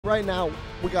Right now,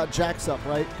 we got Jax up,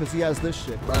 right? Because he has this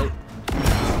shit, right?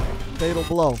 Fatal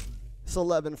blow. It's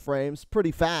 11 frames,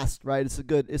 pretty fast, right? It's a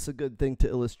good thing to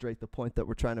illustrate the point that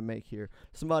we're trying to make here.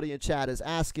 Somebody in chat is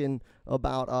asking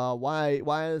about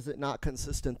why is it not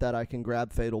consistent that I can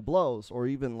grab fatal blows or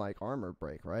even like armor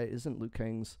break, right? Isn't Liu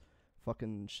Kang's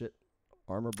fucking shit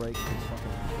armor break just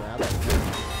fucking grab it?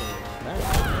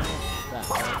 That,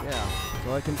 right? Yeah.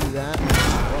 So I can do that.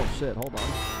 Oh shit, hold on.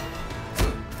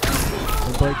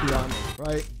 And break the armor,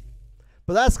 right?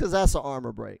 But that's because that's an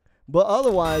armor break. But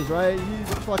otherwise, right, you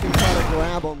just fucking try to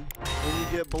grab them and you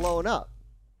get blown up.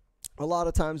 A lot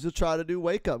of times you'll try to do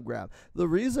wake up grab. The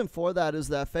reason for that is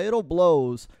that fatal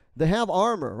blows, they have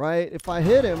armor, right? If I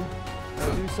hit him,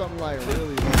 I do something like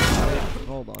really, right?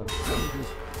 Hold on.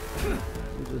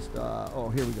 Oh,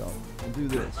 here we go. I'll do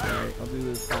this, right? I'll do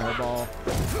this fireball.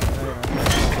 Right? I'll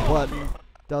press the button.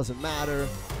 Doesn't matter.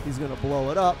 He's going to blow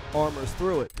it up. Armor's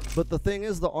through it. But the thing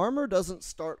is, the armor doesn't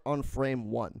start on frame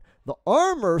 1. The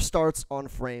armor starts on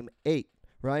frame 8,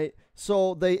 right?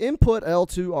 So they input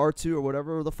L2, R2, or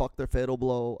whatever the fuck their fatal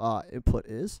blow input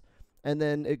is. And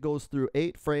then it goes through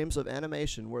 8 frames of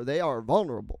animation where they are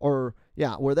vulnerable.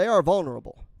 Where they are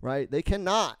vulnerable, right? They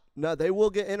cannot. No, they will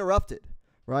get interrupted,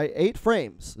 right? 8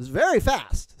 frames. It's very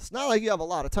fast. It's not like you have a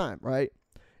lot of time, right?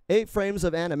 8 frames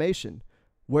of animation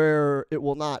where it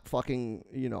will not fucking,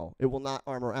 it will not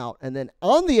armor out. And then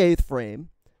on the 8th frame,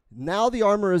 now the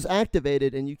armor is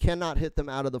activated and you cannot hit them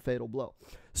out of the fatal blow.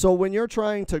 So when you're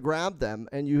trying to grab them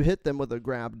and you hit them with a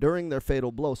grab during their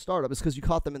fatal blow startup, it's because you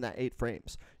caught them in that 8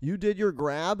 frames. You did your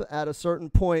grab at a certain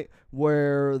point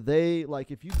where they,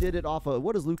 like if you did it off of,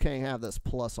 what does Liu Kang have that's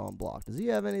plus on block? Does he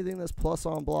have anything that's plus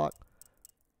on block?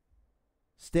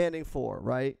 Standing 4,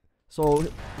 right? So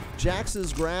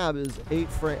Jax's grab is 8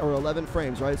 frames or 11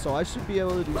 frames, right? So I should be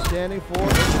able to do standing 4 and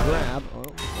the grab.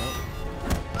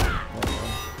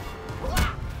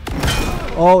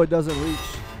 Oh, it doesn't reach.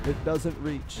 It doesn't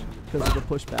reach because of the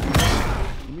pushback.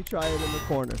 Let me try it in the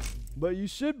corner. But you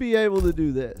should be able to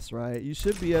do this, right? You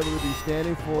should be able to do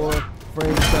standing 4,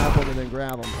 frame trap him, and then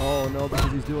grab him. Oh, no,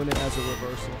 because he's doing it as a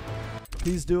reversal.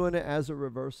 He's doing it as a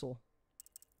reversal.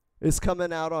 It's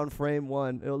coming out on frame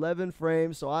 1. 11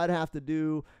 frames, so I'd have to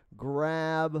do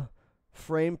grab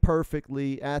frame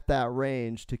perfectly at that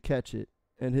range to catch it,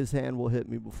 and his hand will hit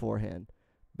me beforehand.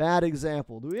 Bad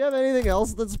example. Do we have anything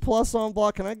else that's plus on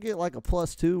block? Can I get like a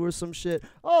 +2 or some shit?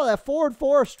 Oh, that forward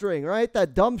 4 string, right?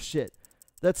 That dumb shit.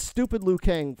 That stupid Liu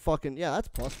Kang fucking, yeah, that's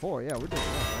 +4. Yeah, we're doing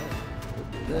that, right? We'll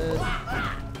do this.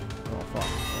 Oh, fuck.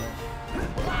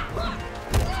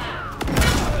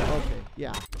 Okay,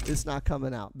 yeah, it's not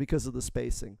coming out because of the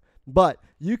spacing. But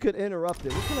you could interrupt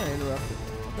it. What can I interrupt it?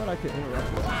 I thought I could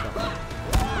interrupt it.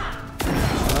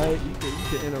 All right, you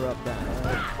could interrupt that, all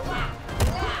right?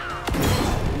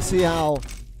 You see how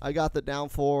I got the down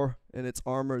 4 and it's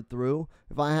armored through?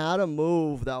 If I had a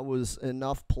move that was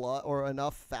enough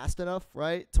fast enough,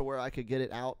 right, to where I could get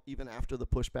it out even after the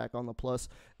pushback on the plus,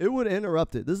 it would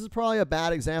interrupt it. This is probably a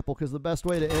bad example because the best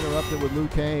way to interrupt it with Liu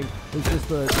Kang is just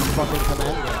the fucking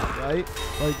command grab, right?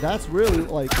 Like, that's really,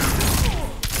 like,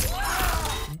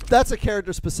 that's a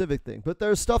character specific thing. But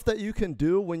there's stuff that you can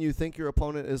do when you think your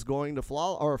opponent is going to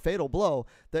or a fatal blow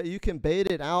that you can bait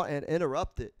it out and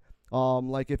interrupt it.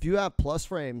 Like if you have plus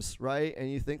frames, right,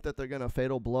 and you think that they're going to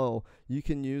fatal blow, you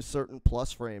can use certain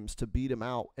plus frames to beat them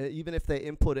out, even if they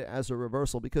input it as a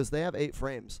reversal, because they have 8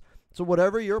 frames. So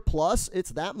whatever your plus,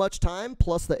 it's that much time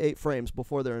plus the 8 frames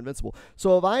before they're invincible.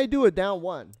 So if I do a down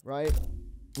 1, right,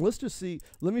 let's just see.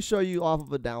 Let me show you off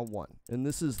of a down 1. And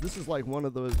this is like one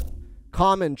of the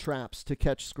common traps to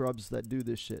catch scrubs that do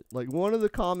this shit. Like one of the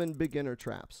common beginner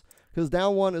traps. Because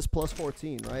down 1 is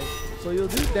 +14, right? So you'll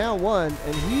do down 1,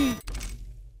 and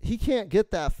he can't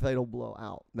get that fatal blow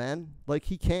out, man. Like,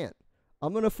 he can't.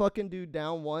 I'm going to fucking do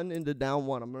down 1 into down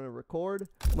 1. I'm going to record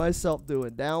myself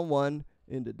doing down 1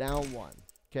 into down 1,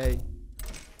 okay?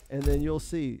 And then you'll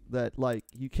see that, like,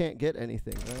 you can't get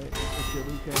anything, right? If you're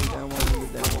looking down 1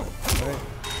 into down 1, right?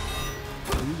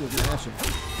 So you just mash him.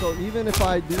 So even if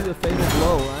I do the fatal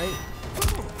blow, right?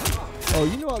 Oh,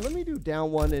 you know what? Let me do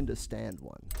down 1 into stand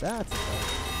 1. That's better.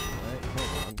 Alright,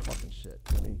 hold on. Fucking shit.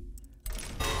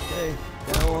 Okay,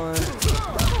 down 1.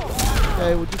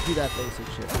 Okay, we'll just do that basic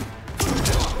shit.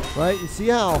 Right? You see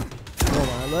how? Hold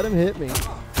on. I let him hit me.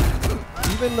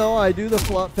 Even though I do the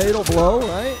fatal blow,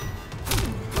 right?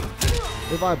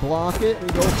 If I block it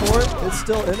and go for it, it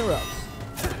still interrupts.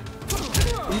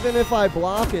 Even if I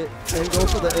block it and go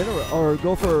for the interrupt, or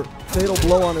go for fatal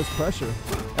blow on his pressure,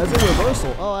 as a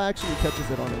reversal, oh, it actually catches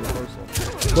it on a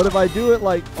reversal. But if I do it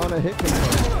like on a hit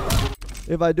confirm,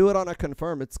 If I do it on a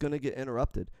confirm, it's going to get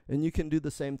interrupted. And you can do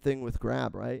the same thing with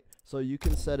grab, right? So you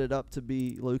can set it up to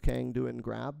be Liu Kang doing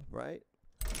grab, right?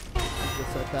 You can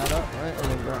set that up, right? And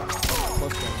then grab.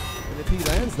 Plus one. And if he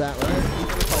lands that, right?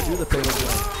 Even if I do the fatal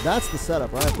blow, that's the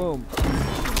setup, right? Boom.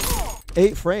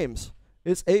 8 frames.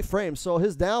 It's 8 frames. So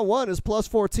his down 1 is plus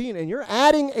 14, and you're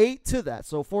adding 8 to that.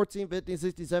 So 14, 15,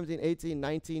 16, 17, 18,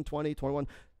 19, 20, 21.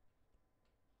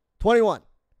 21,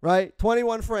 right?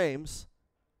 21 frames.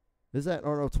 Is that,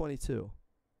 or no, 22?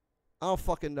 I don't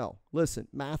fucking know. Listen,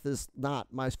 math is not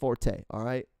my forte, all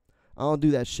right? I don't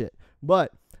do that shit.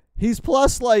 But he's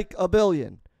plus like a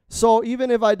billion. So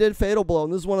even if I did fatal blow,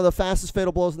 and this is one of the fastest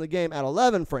fatal blows in the game at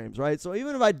 11 frames, right? So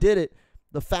even if I did it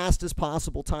the fastest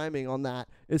possible timing on that,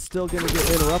 it's still going to get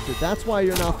interrupted. That's why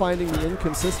you're not finding the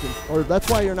inconsistent, or that's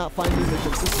why you're not finding the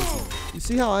consistency. You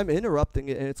see how I'm interrupting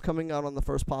it, and it's coming out on the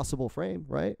first possible frame,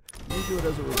 right? Let me do it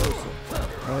as a reversal,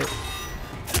 right?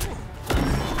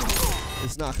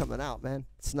 It's not coming out, man.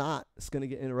 It's not. It's going to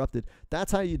get interrupted.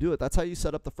 That's how you do it. That's how you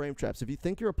set up the frame traps. If you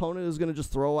think your opponent is going to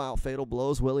just throw out fatal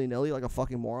blows willy-nilly like a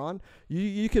fucking moron,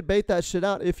 you could bait that shit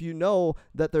out if you know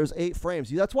that there's 8 frames.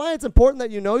 That's why it's important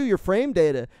that you know your frame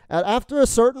data. After a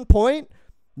certain point,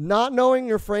 not knowing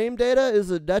your frame data is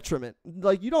a detriment.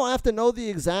 Like, you don't have to know the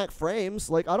exact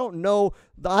frames. Like, I didn't know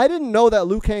that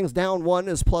Liu Kang's down 1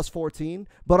 is plus 14,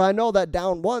 but I know that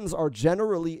down 1s are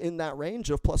generally in that range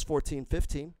of plus 14,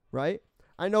 15, right?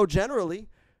 I know generally.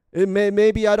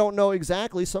 Maybe I don't know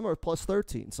exactly. Some are plus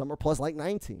 13. Some are plus like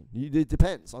 19. It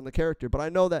depends on the character. But I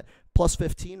know that plus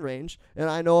 15 range. And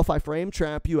I know if I frame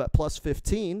trap you at plus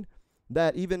 15,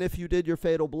 that even if you did your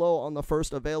fatal blow on the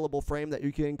first available frame that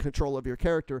you get in control of your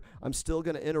character, I'm still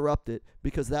going to interrupt it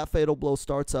because that fatal blow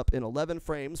starts up in 11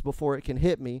 frames before it can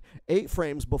hit me, 8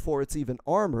 frames before it's even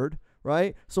armored,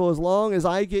 right? So as long as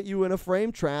I get you in a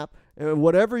frame trap, and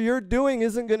whatever you're doing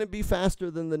isn't going to be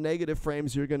faster than the negative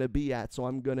frames you're going to be at, so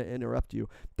I'm going to interrupt you.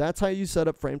 That's how you set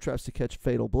up frame traps to catch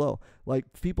fatal blow. Like,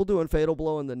 people doing fatal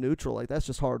blow in the neutral, like, that's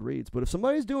just hard reads. But if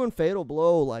somebody's doing fatal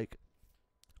blow, like,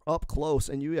 up close,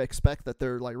 and you expect that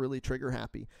they're, like, really trigger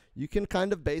happy, you can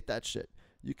kind of bait that shit.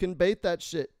 You can bait that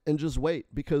shit and just wait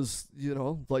because, you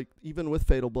know, like, even with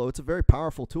fatal blow, it's a very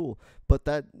powerful tool, but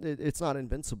it's not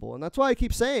invincible. And that's why I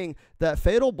keep saying that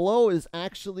fatal blow is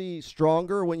actually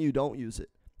stronger when you don't use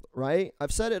it, right?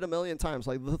 I've said it a million times.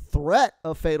 Like, the threat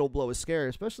of fatal blow is scary,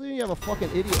 especially when you have a fucking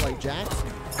idiot like Jax,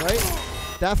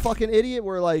 right? That fucking idiot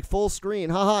where, like, full screen,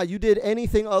 haha, you did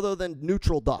anything other than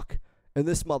neutral duck, and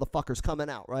this motherfucker's coming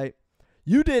out, right?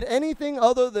 You did anything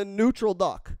other than neutral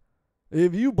duck.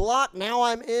 If you block, now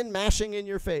I'm mashing in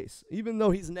your face. Even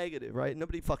though he's negative, right?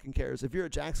 Nobody fucking cares. If you're a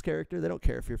Jax character, they don't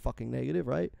care if you're fucking negative,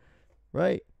 right?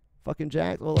 Right? Fucking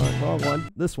Jax. Hold on, wrong one.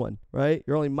 This one, right?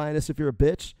 You're only minus if you're a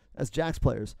bitch. That's Jax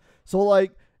players. So,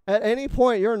 like, at any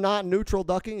point you're not neutral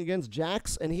ducking against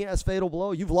Jax and he has fatal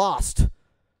blow, you've lost.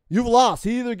 You've lost.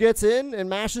 He either gets in and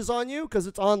mashes on you because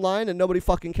it's online and nobody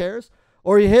fucking cares,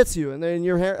 or he hits you and then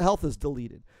your health is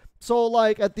deleted. So,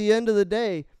 like, at the end of the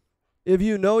day, if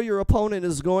you know your opponent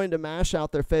is going to mash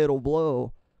out their fatal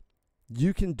blow,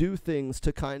 you can do things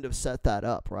to kind of set that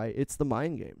up, right? It's the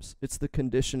mind games. It's the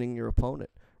conditioning your opponent,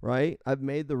 right? I've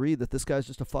made the read that this guy's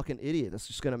just a fucking idiot that's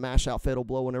just going to mash out fatal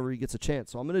blow whenever he gets a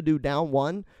chance. So I'm going to do down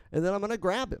 1, and then I'm going to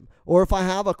grab him. Or if I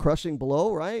have a crushing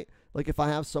blow, right? Like if I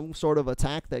have some sort of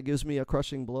attack that gives me a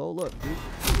crushing blow, look, dude,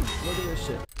 look at this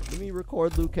shit. Let me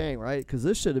record Liu Kang, right? Because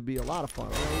this should be a lot of fun,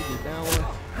 right? Do down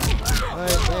 1.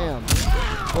 Right, bam.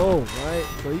 Boom, right?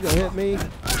 So you gonna hit me.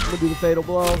 I'm gonna do the fatal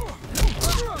blow.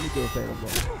 Let me do a fatal blow.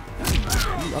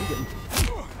 Ooh, I'm getting...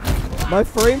 My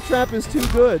frame trap is too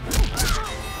good.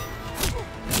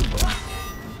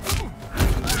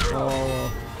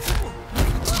 Oh.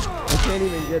 I can't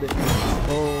even get it.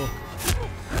 Oh.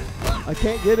 I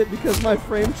can't get it because my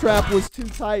frame trap was too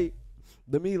tight.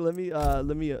 Let me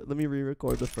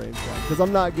re-record the frame trap because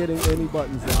I'm not getting any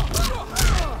buttons out.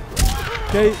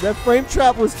 Okay, that frame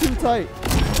trap was too tight.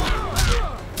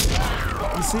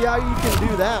 You see how you can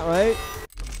do that, right?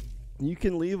 You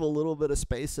can leave a little bit of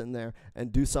space in there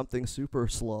and do something super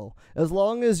slow. As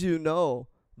long as you know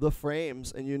the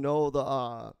frames and you know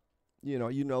the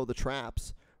the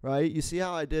traps, right? You see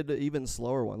how I did the even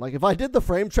slower one. Like if I did the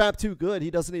frame trap too good, he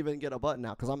doesn't even get a button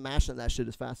out because I'm mashing that shit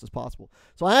as fast as possible.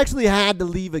 So I actually had to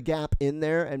leave a gap in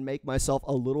there and make myself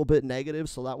a little bit negative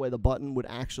so that way the button would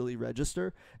actually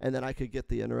register and then I could get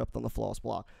the interrupt on the flawless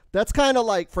block. That's kind of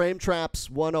like frame traps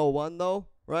 101 though,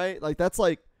 right? Like that's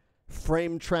like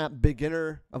frame trap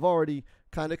beginner. I've already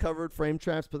kind of covered frame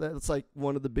traps, but that's like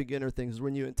one of the beginner things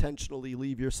when you intentionally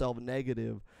leave yourself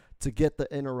negative to get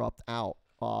the interrupt out.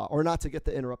 Or not to get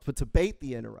the interrupt, but to bait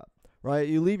the interrupt, right?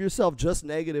 You leave yourself just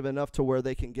negative enough to where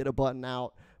they can get a button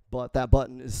out, but that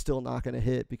button is still not going to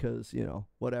hit because, you know,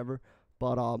 whatever.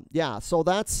 But yeah, so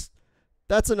that's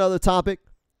another topic.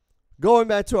 Going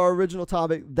back to our original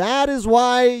topic, that is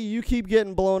why you keep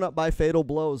getting blown up by fatal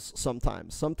blows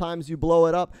sometimes. Sometimes you blow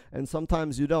it up and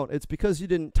sometimes you don't. It's because you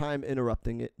didn't time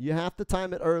interrupting it. You have to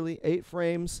time it early, 8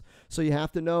 frames. So you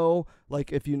have to know,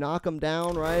 like, if you knock them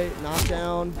down, right? Knock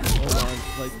down. Hold on.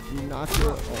 Like, you knock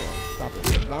your... Hold on. Stop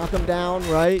it. Knock them down,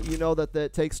 right? You know that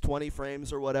it takes 20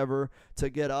 frames or whatever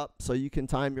to get up. So you can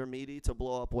time your meaty to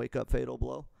blow up, wake up, fatal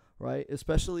blow, right?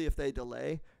 Especially if they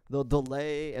delay. They'll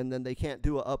delay, and then they can't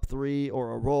do a up 3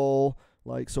 or a roll.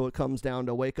 Like, so it comes down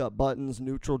to wake up buttons,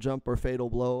 neutral jump, or fatal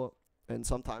blow. And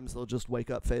sometimes they'll just wake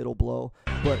up fatal blow.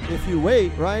 But if you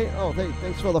wait, right? Oh, hey,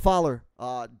 thanks for the follower.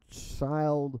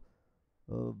 Child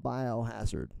of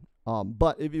Biohazard.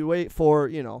 But if you wait for,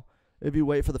 you know, if you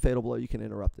wait for the fatal blow, you can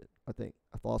interrupt it. I think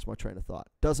I've lost my train of thought.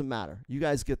 Doesn't matter. You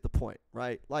guys get the point,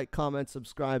 right? Like, comment,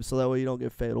 subscribe, so that way you don't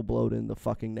get fatal blowed in the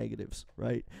fucking negatives,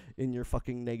 right? In your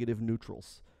fucking negative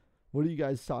neutrals. What are you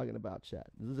guys talking about, chat?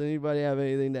 Does anybody have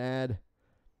anything to add?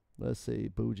 Let's see.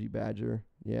 Bougie Badger.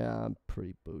 Yeah, I'm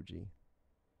pretty bougie.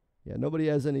 Yeah, nobody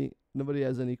has any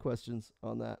questions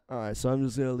on that. All right, so I'm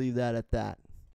just going to leave that at that.